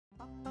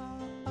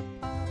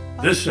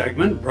This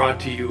segment brought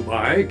to you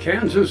by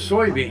Kansas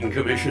Soybean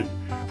Commission.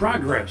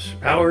 Progress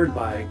powered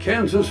by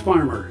Kansas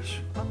farmers.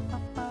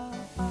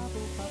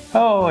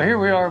 Oh, here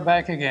we are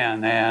back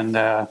again,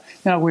 and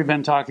we've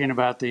been talking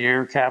about the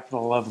air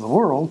capital of the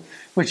world,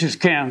 which is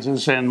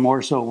Kansas, and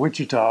more so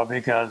Wichita,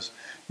 because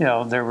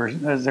there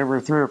were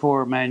 3 or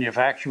 4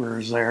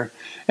 manufacturers there,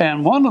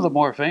 and one of the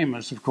more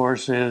famous, of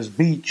course, is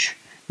Beech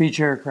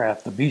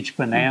Aircraft, the Beech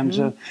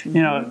Bonanza.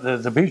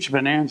 The Beech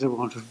Bonanza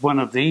was one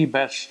of the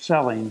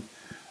best-selling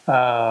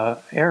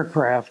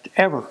aircraft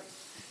ever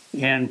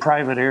in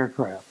private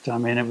aircraft. I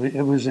mean,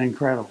 it was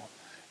incredible.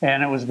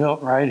 And it was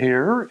built right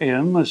here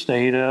in the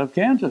state of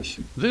Kansas.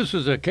 This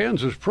is a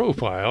Kansas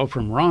profile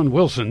from Ron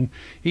Wilson.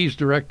 He's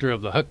director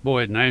of the Huck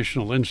Boyd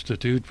National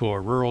Institute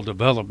for Rural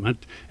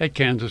Development at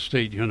Kansas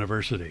State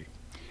University.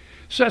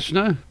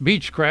 Cessna,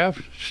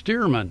 Beechcraft,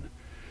 Stearman.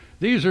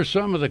 These are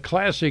some of the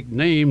classic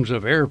names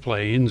of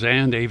airplanes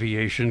and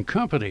aviation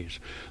companies.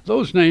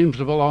 Those names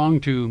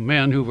belong to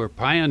men who were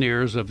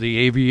pioneers of the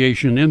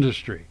aviation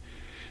industry.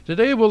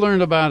 Today we'll learn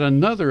about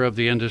another of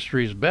the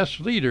industry's best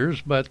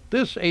leaders, but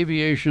this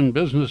aviation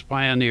business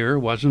pioneer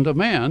wasn't a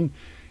man,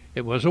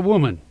 it was a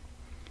woman.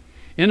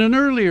 In an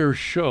earlier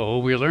show,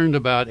 we learned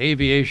about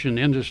aviation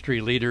industry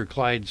leader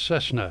Clyde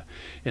Cessna.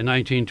 In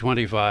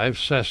 1925,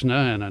 Cessna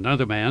and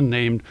another man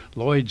named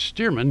Lloyd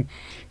Stearman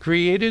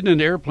created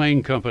an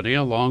airplane company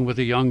along with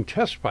a young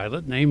test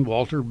pilot named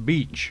Walter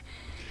Beech.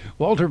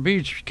 Walter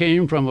Beech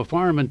came from a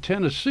farm in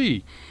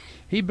Tennessee.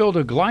 He built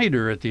a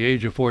glider at the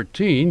age of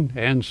 14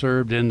 and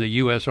served in the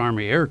U.S.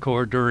 Army Air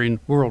Corps during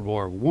World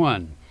War I.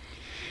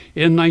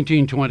 In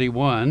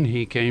 1921,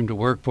 he came to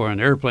work for an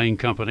airplane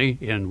company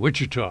in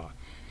Wichita.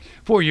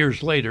 4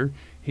 years later,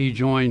 he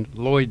joined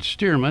Lloyd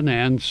Stearman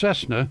and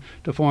Cessna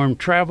to form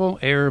Travel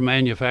Air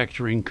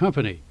Manufacturing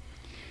Company.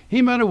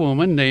 He met a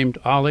woman named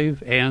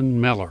Olive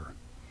Ann Mellor.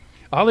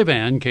 Olive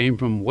Ann came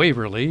from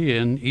Waverly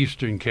in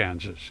eastern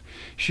Kansas.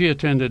 She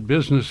attended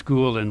business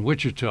school in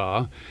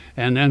Wichita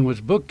and then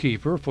was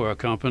bookkeeper for a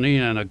company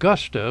in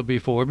Augusta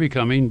before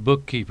becoming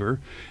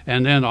bookkeeper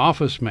and then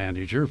office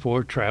manager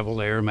for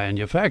Travel Air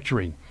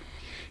Manufacturing.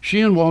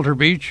 She and Walter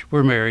Beech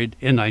were married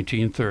in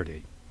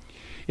 1930.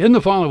 In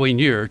the following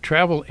year,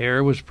 Travel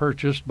Air was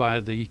purchased by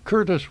the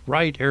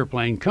Curtiss-Wright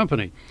Airplane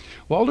Company.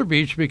 Walter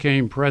Beech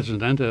became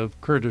president of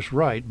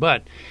Curtiss-Wright,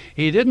 but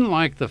he didn't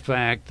like the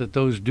fact that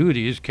those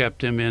duties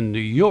kept him in New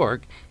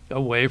York,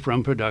 away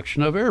from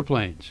production of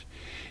airplanes.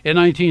 In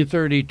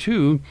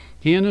 1932,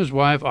 he and his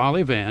wife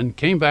Olive Ann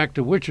came back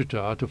to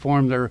Wichita to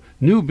form their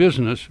new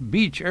business,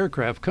 Beech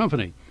Aircraft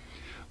Company.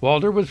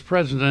 Walter was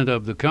president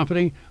of the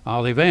company.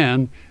 Olive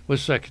Ann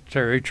was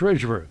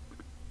secretary-treasurer.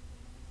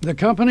 The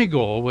company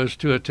goal was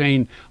to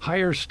attain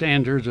higher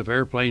standards of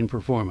airplane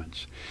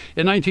performance.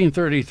 In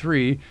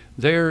 1933,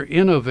 their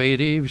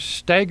innovative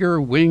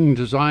Staggerwing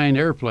design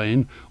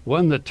airplane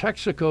won the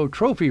Texaco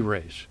trophy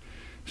race.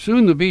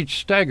 Soon the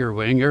Beech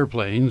Staggerwing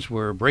airplanes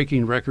were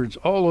breaking records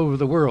all over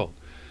the world.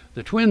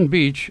 The Twin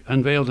Beech,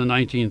 unveiled in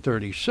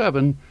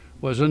 1937,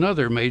 was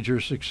another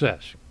major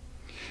success.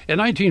 In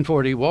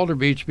 1940, Walter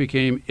Beech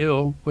became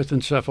ill with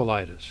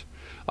encephalitis.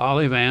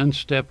 Olive Ann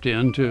stepped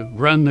in to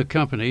run the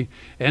company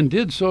and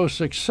did so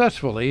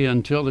successfully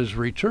until his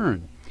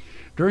return.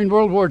 During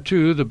World War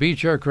II, the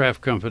Beech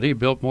Aircraft Company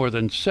built more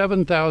than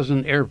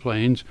 7,000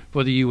 airplanes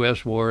for the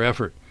U.S. war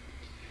effort.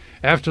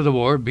 After the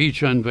war,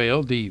 Beech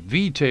unveiled the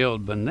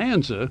V-tailed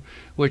Bonanza,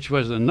 which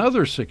was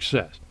another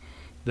success.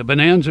 The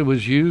Bonanza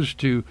was used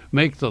to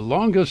make the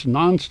longest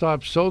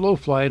nonstop solo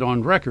flight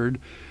on record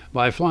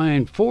by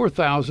flying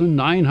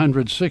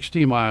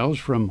 4,960 miles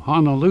from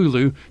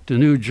Honolulu to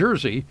New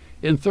Jersey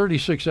in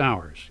 36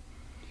 hours.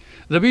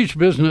 The Beech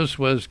business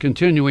was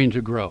continuing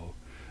to grow,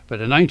 but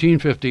in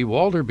 1950,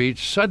 Walter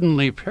Beech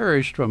suddenly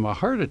perished from a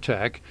heart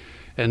attack,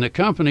 and the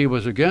company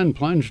was again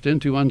plunged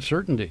into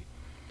uncertainty.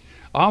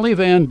 Olive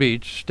Ann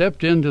Beech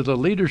stepped into the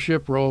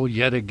leadership role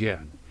yet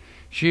again.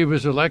 She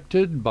was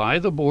elected by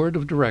the Board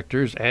of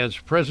Directors as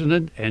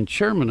president and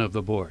chairman of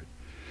the board.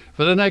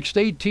 For the next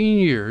 18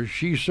 years,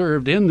 she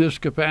served in this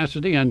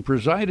capacity and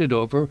presided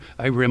over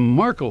a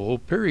remarkable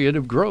period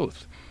of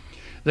growth.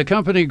 The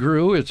company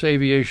grew its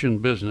aviation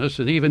business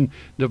and even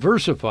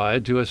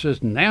diversified to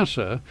assist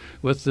NASA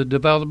with the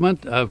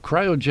development of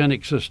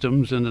cryogenic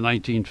systems in the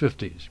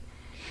 1950s.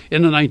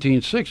 In the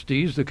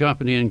 1960s, the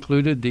company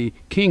included the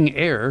King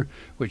Air,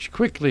 which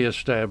quickly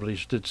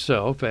established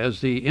itself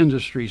as the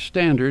industry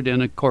standard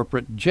in a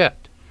corporate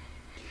jet.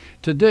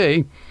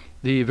 Today,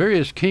 the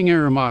various King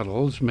Air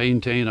models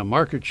maintain a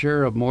market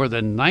share of more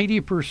than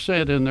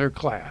 90% in their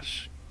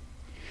class.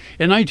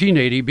 In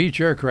 1980,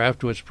 Beech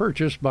Aircraft was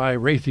purchased by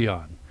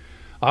Raytheon.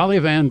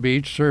 Olive Ann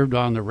Beech served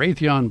on the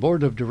Raytheon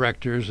Board of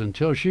Directors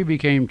until she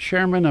became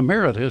Chairman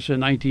Emeritus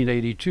in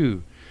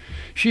 1982.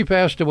 She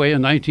passed away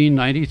in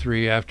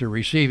 1993 after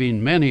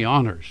receiving many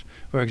honors.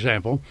 For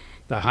example,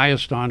 the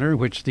highest honor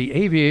which the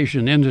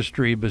aviation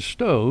industry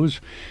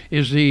bestows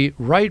is the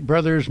Wright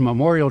Brothers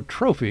Memorial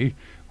Trophy,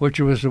 which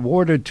was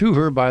awarded to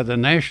her by the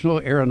National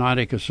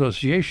Aeronautic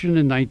Association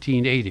in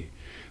 1980.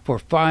 for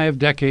 5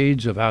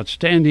 decades of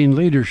outstanding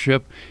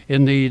leadership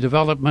in the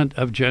development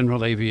of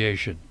general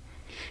aviation.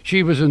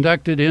 She was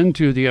inducted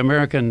into the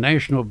American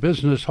National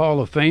Business Hall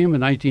of Fame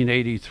in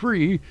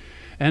 1983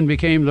 and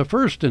became the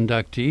first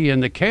inductee in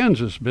the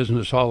Kansas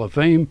Business Hall of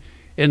Fame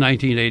in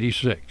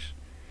 1986.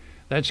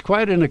 That's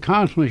quite an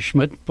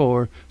accomplishment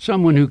for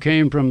someone who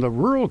came from the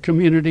rural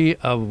community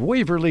of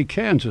Waverly,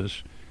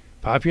 Kansas.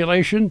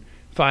 Population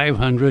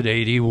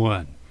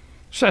 581.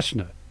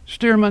 Cessna,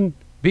 Stearman,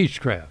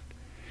 Beechcraft.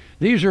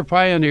 These are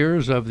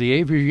pioneers of the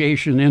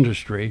aviation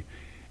industry,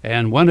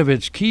 and one of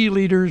its key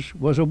leaders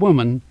was a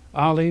woman,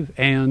 Olive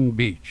Ann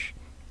Beech.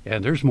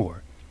 And there's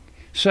more.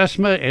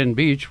 Cessna and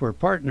Beech were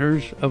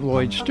partners of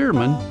Lloyd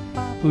Stearman,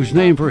 whose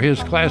name for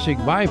his classic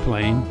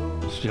biplane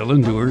still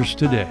endures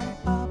today.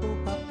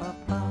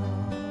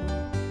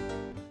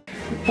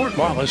 Fort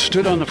Wallace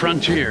stood on the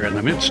frontier in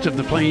the midst of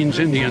the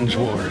Plains-Indians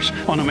Wars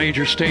on a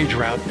major stage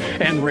route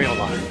and rail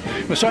line.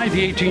 Beside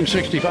the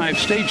 1865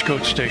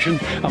 stagecoach station,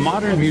 a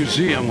modern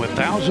museum with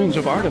thousands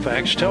of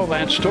artifacts tell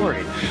that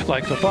story,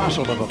 like the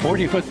fossil of a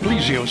 40-foot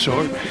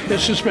plesiosaur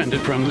is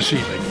suspended from the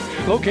ceiling.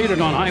 Located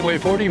on Highway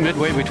 40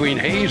 midway between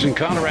Hayes and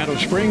Colorado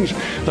Springs,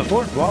 the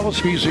Fort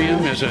Wallace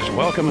Museum is as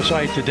welcome a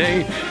sight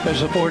today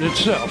as the fort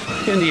itself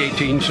in the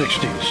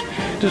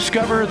 1860s.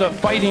 Discover the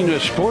fighting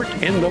sport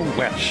in the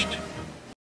West.